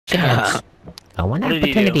chance. One What did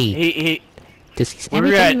he do? opportunity. We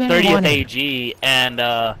were at 30th AG,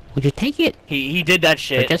 and would you take it? he did that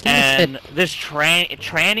shit, just and this tranny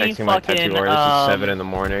Texting my fucking tattoo artist at 7 in the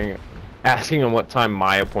morning, asking him what time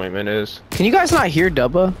my appointment is. Can you guys not hear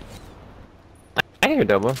Dubba? I hear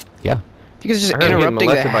Double. Yeah. You guys just I heard him getting interrupting the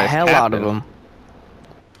molested by his hell out of captain.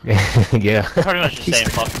 him. Yeah. pretty much just saying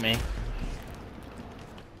fuck me.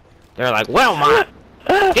 They're like, well, ma,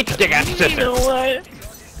 get your dick out your You sister. know what?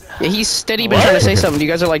 Yeah, he's steady been trying to say something. You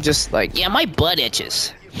guys are like just like, yeah, my butt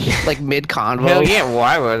itches. Like mid convo. Hell yeah, well,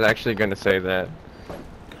 I was actually gonna say that.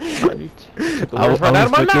 The I words right out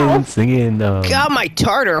of my fucking mouth. singing. God, my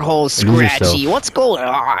tartar hole's Lose scratchy. yourself. What's going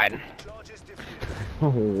on?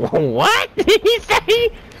 What did he say?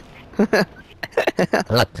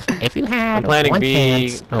 Look, if you had I'm planning one B,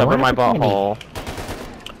 chance, cover one my opportunity- butthole.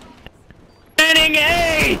 Planning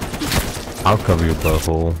A! I'll cover your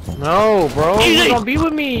butthole. No, bro, Easy. you gonna be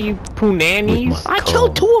with me, you poonannies. With my- I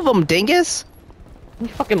killed 2 of them, dingus. You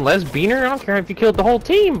fucking Les Beaner. I don't care if you killed the whole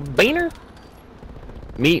team, Beaner.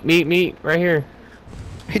 Meet, right here.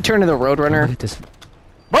 He turned to the Roadrunner. Look at this.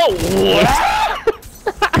 Bro, what?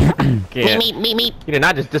 Yeah. Meet. You did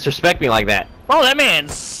not just disrespect me like that. Bro, that man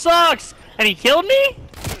sucks! And he killed me?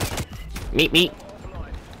 Meet.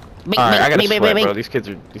 Alright, I gotta sweat, bro. These kids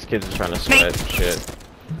are trying to sweat. Shit.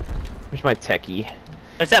 Where's my techie?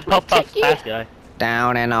 It's that Puff Puff Pass guy.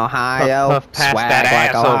 Down in Ohio. Puff, pass swag that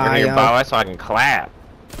like ass over here, Ohio. boy, so I can clap.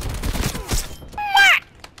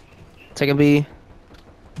 Take a B.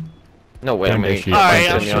 No way, Damn, mate. shit. Alright,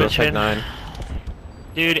 I'm Sending you on a Tech switching. 9.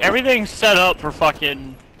 Dude, everything's set up for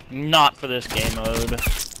fucking not for this game mode.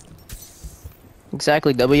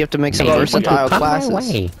 Exactly, W. You have to make some Hey, versatile Come my classes.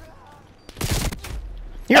 way.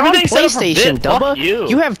 You're on Everything's set up for PlayStation, bit, fuck Dubba.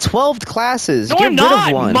 you. have 12 classes. No, Get I'm rid not,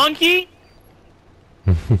 of one. monkey!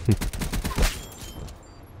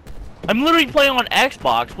 I'm literally playing on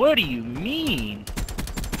Xbox. What do you mean?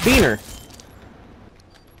 Beaner.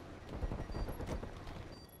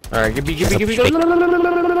 Alright, give me.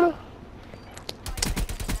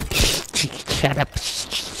 Shut up.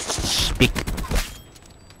 Speak.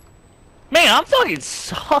 Man, I'm fucking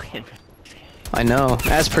sucking. I know,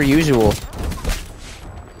 as per usual.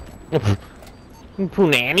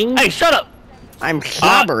 Poonanny? Hey, shut up! I'm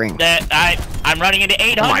slobbering. I'm running into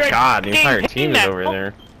 800. Oh my god, the entire Dang, team is that- over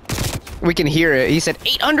there. We can hear it. He said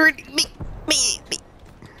 800. Me.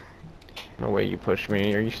 No way you push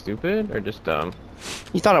me. Are you stupid or just dumb?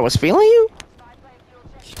 You thought I was feeling you?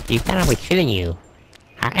 You thought I was killing you.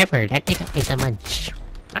 However, that nigga is a munch.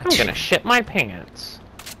 I'm gonna shit my pants.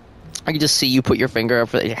 I can just see you put your finger up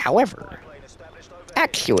for the. However,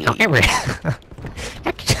 actually, However,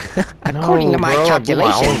 according to my bro, I blew my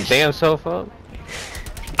own calculations, damn self up.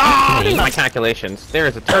 Ah, these are my calculations. There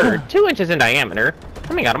is a turd 2 inches in diameter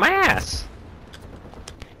coming out of my ass.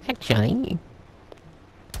 actually,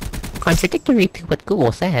 contradictory to what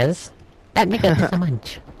Google says, that nigga is a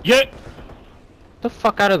munch. Yeah. The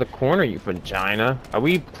fuck out of the corner, you vagina. Are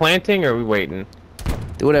we planting or are we waiting?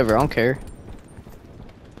 do whatever. I don't care.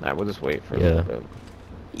 Alright, we'll just wait for a Yeah. little bit.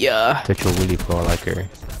 Yeah. Touch your willy for like her.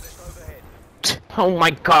 Oh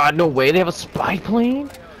my god, no way, they have a spy plane?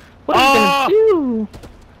 What are you Ah! gonna do?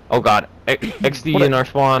 Oh god, XD What a- in our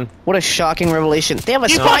spawn. What a shocking revelation. They have a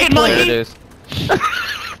You spy fucking There plane. it is.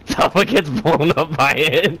 Someone gets blown up by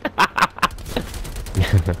it. I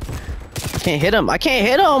can't hit him. I can't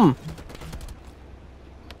hit him.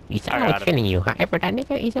 You thought I I got was him. killing you. However, that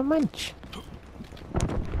nigga is a munch.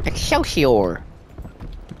 Excelsior.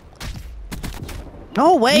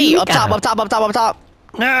 No way. You Up top. got- Up top. Up top. Up top.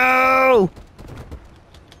 No.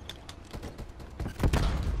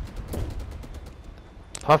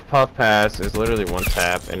 Puff Puff Pass is literally one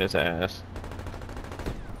tap in his ass.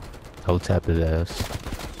 I'll tap his ass.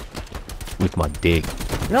 With my dick.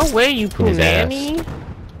 No way, you In his ass. poonanny.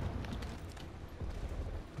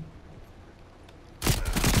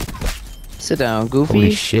 Sit down, Goofy.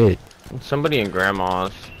 Holy shit. Somebody in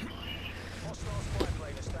grandma's.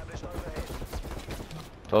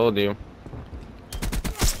 Told you.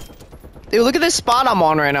 Dude, look at this spot I'm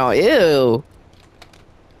on right now. Ew.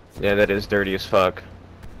 Yeah, that is dirty as fuck.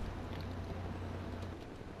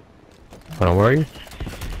 Don't worry.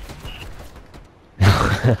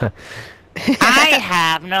 I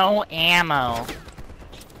have no ammo.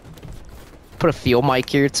 Put a field mic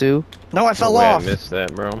here too. No, I fell No way off. I missed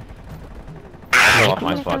that, bro. I fell off my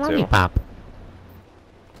Like a spot too. lollipop.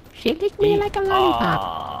 She licked me like a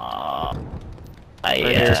lollipop. Right Into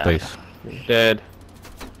here. space. Dead.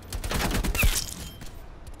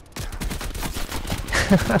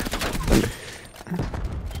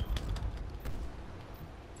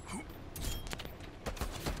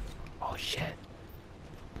 Oh shit.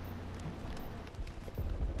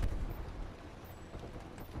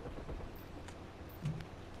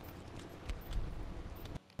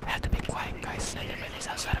 I have to be quiet, guys. Everybody's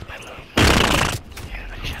outside of my room.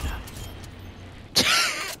 Everybody shut up.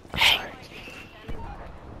 Hey.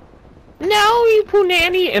 No, you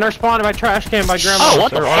punani! In our spawn by trash can by grandma. Oh,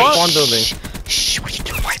 what the our fuck? spawn building. Shh, what are you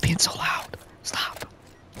doing? Why are you being so loud? Stop.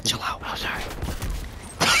 Chill out. Oh, sorry.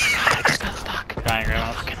 Oh my god, I just got stuck. Dying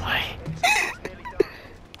grandma. Fucking way.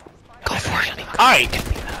 Go for it. Alright,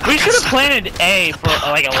 we should have planted A for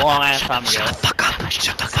like a long ass time ago. Shut the fuck up.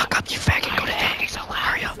 Shut the fuck up, you faggot. Go to A.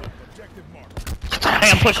 Hurry up.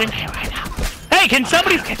 Hey, I'm pushing. Right now. Hey, can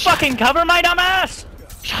somebody fucking cover my dumb ass?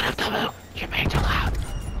 Shut up, Tomo. You're being too loud.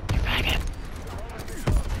 You're faggot.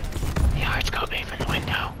 The hearts go me from the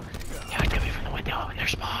window. The hearts go me from the window in their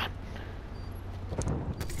spawn.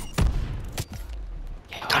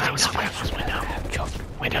 Yeah, That was grandma's window.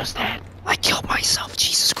 Window's dead. I killed myself,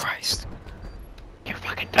 Jesus Christ. You're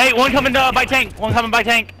fucking Hey, one coming by tank. One coming by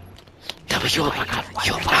tank. W,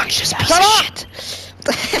 you obnoxious piece Shut of up!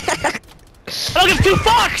 shit. I don't give two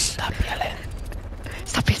fucks! Stop yelling.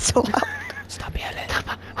 Stop being so loud. Stop yelling.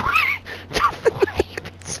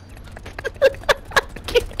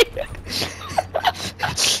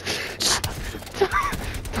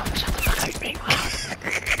 Don't shut the fuck up, you're being loud.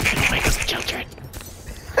 Don't wake up the children.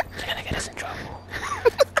 You're gonna get us in trouble.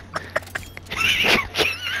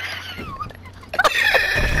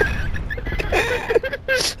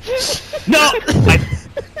 No!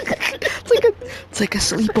 It's like a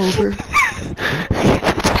sleepover.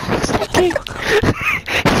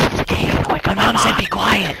 Wake up, Mom said be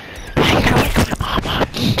quiet. Now you gotta wake up your mama.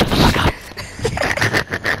 Shut the fuck up.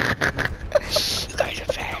 You guys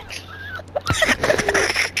are fags.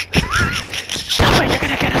 Stop it, you're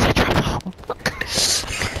gonna get us in trouble.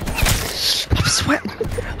 I'm sweating.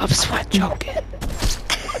 I'm sweating. Joking.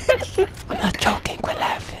 I'm not joking, quit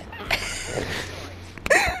laughing.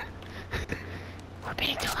 We're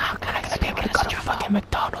being too loud, guys. I'm gonna go to fucking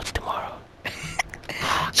McDonald's tomorrow.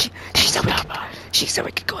 She said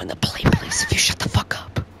we could go in the play place if you shut the fuck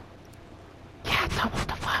up. Yeah, tell me what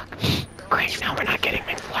the fuck. Great, now we're not getting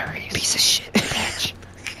McFlurries. Piece of shit. Bitch.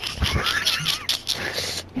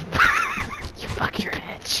 You fucking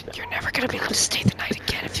bitch. You're never gonna be able to stay the night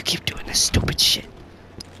again if you keep doing this stupid shit.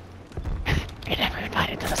 You're never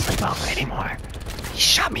invited to the sleepover anymore. You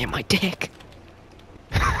shot me in my dick.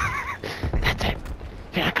 That's it.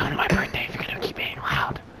 You're not coming to my birthday if you're gonna keep being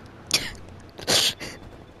loud.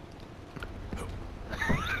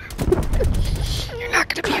 You're not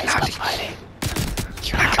gonna be allowed to fighting.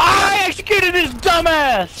 You're not gonna I executed his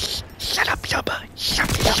dumbass! Shut up, Yubba. Shut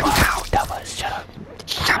up, so loud. Doubles, shut up.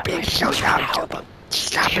 Stop being so loud, Yubba.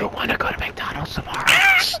 Stop Do you it. want to go to McDonald's tomorrow?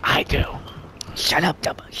 I do. Shut up,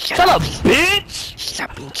 Yubba. Shut up, bitch!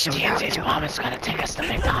 Stop being so loud, TNT's Yubba. mom is gonna take us to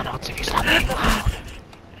McDonald's if you stop being loud.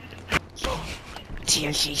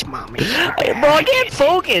 TNC's mom is so Hey, bad. bro, get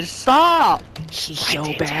focused, stop! She's My so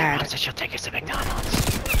TNT bad. mom said she'll take us to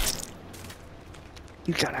McDonald's.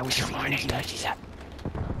 You thought I was Good morning, feeding though.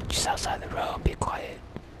 She's outside the room. Be quiet.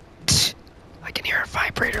 you. I can hear a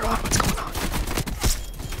vibrator on. What's going on?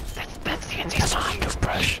 That's TNT's mom.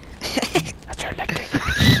 Toothbrush. That's her electric.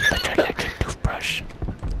 That's her electric toothbrush.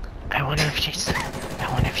 I wonder if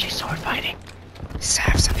she's sword fighting.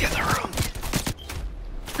 Sav's in the other room.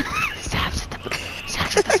 Sav's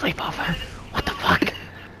at the sleepover. What the fuck?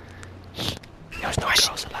 There's no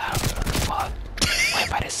girls allowed. What? Why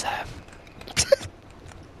invited Sav?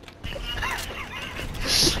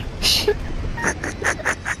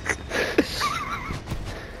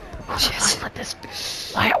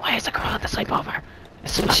 Why is the girl at the sleepover?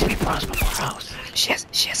 It's supposed to be bros before hoes. She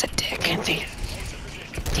has a dick.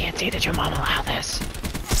 TNT, did your mom allow this?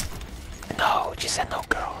 No, she said no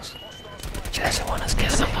girls. She doesn't want us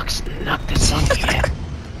kissing. Who the fuck snuck this on you yet?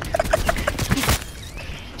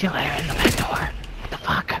 You let her in the back door. What the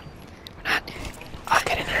fuck? I'll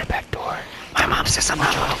get in her back door. My mom says I'm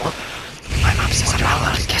not allowed. My mom says I'm not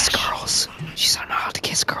allowed to kiss girls. She's not allowed to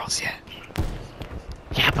kiss girls yet.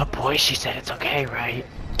 Yeah, but boys, she said it's okay, right?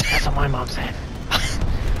 That's what my mom said.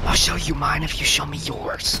 I'll show you mine if you show me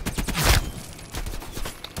yours.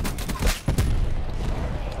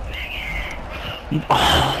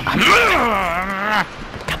 I'm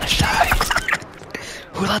kinda shy.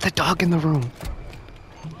 Who let the dog in the room?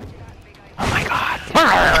 Oh my god.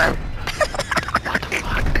 What the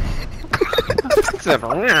fuck? Except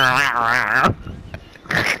for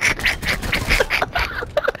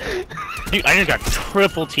Dude, I just got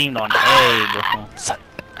triple teamed on A, bro.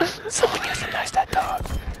 Someone euthanize that dog.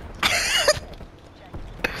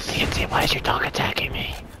 TNT, why is your dog attacking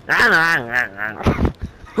me?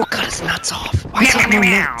 Who cut his nuts off? Why is he no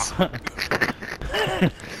nuts?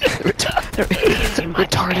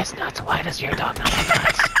 Retarded nuts. Why does your dog not have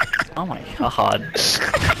nuts? Oh my god.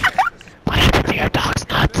 What happened to your dog's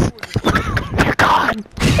nuts? They're gone.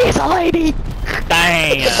 He's a lady.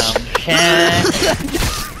 Damn, shit.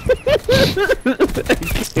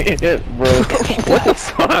 Bro, what the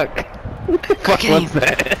fuck? Good game. What's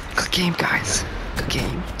that? Good game, guys. Good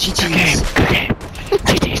game. GG's. Good game.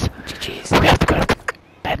 GG's. We have to go to